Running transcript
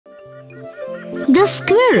The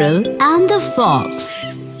Squirrel and the Fox.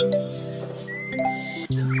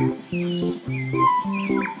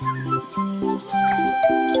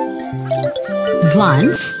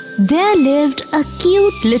 Once there lived a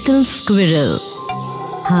cute little squirrel.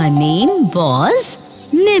 Her name was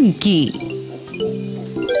Nimki.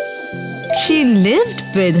 She lived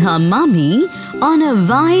with her mummy on a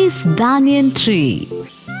wise banyan tree.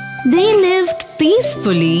 They lived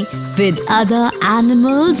peacefully with other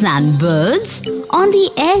animals and birds on the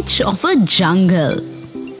edge of a jungle.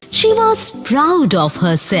 She was proud of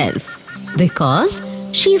herself because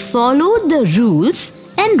she followed the rules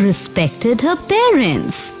and respected her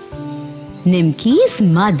parents. Nimki's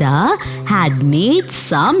mother had made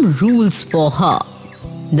some rules for her.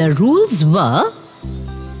 The rules were: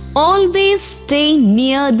 always stay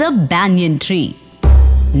near the banyan tree,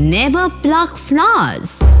 never pluck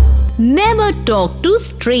flowers, never talk to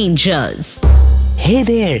strangers. Hey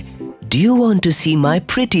there, do you want to see my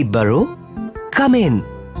pretty burrow? Come in.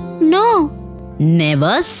 No,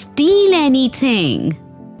 never steal anything.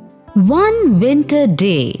 One winter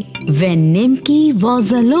day, when Nimki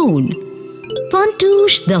was alone,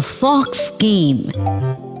 Fantoosh the fox came.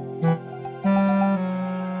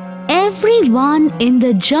 Everyone in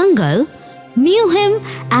the jungle knew him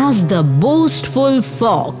as the boastful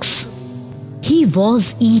fox. He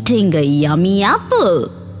was eating a yummy apple.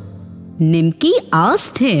 Nimki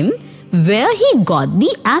asked him where he got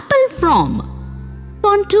the apple from.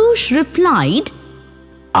 Fantoosh replied,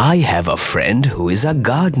 I have a friend who is a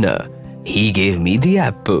gardener. He gave me the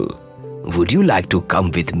apple. Would you like to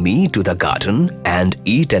come with me to the garden and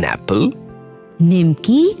eat an apple?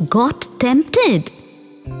 Nimki got tempted.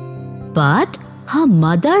 But her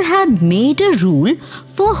mother had made a rule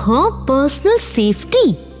for her personal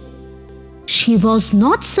safety. She was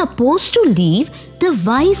not supposed to leave the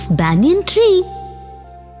wise banyan tree.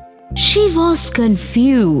 She was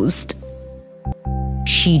confused.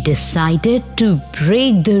 She decided to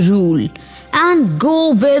break the rule and go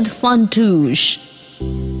with Fantoosh.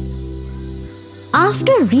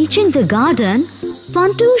 After reaching the garden,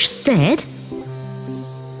 Fantoosh said,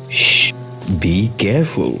 Shh, be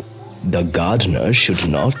careful. The gardener should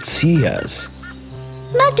not see us.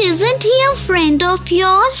 But isn't he a friend of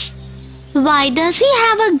yours? Why does he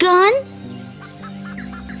have a gun?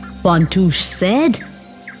 Fantoosh said,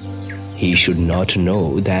 He should not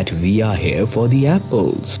know that we are here for the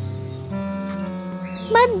apples.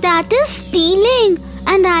 But that is stealing,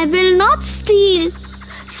 and I will not steal.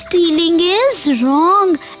 Stealing is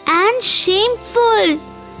wrong and shameful.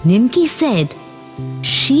 Nimki said.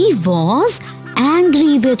 She was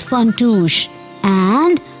angry with Fantoosh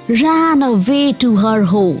and ran away to her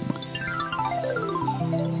home.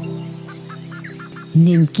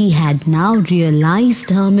 Nimki had now realized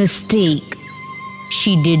her mistake.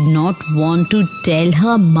 She did not want to tell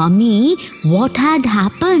her mummy what had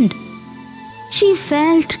happened. She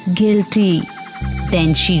felt guilty.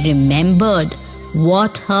 Then she remembered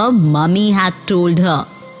what her mummy had told her.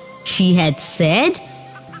 She had said,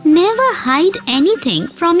 Never hide anything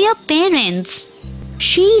from your parents.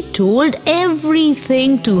 She told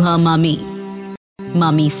everything to her mummy.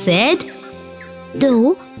 Mummy said,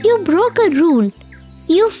 Though you broke a rule,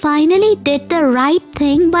 you finally did the right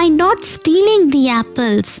thing by not stealing the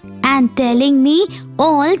apples and telling me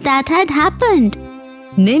all that had happened.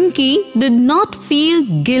 Nimki did not feel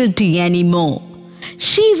guilty anymore.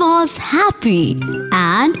 She was happy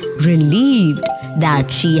and relieved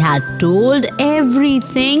that she had told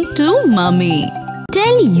everything to Mummy.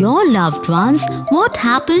 Tell your loved ones what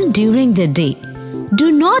happened during the day.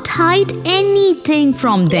 Do not hide anything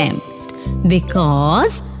from them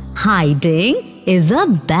because hiding is a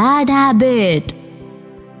bad habit.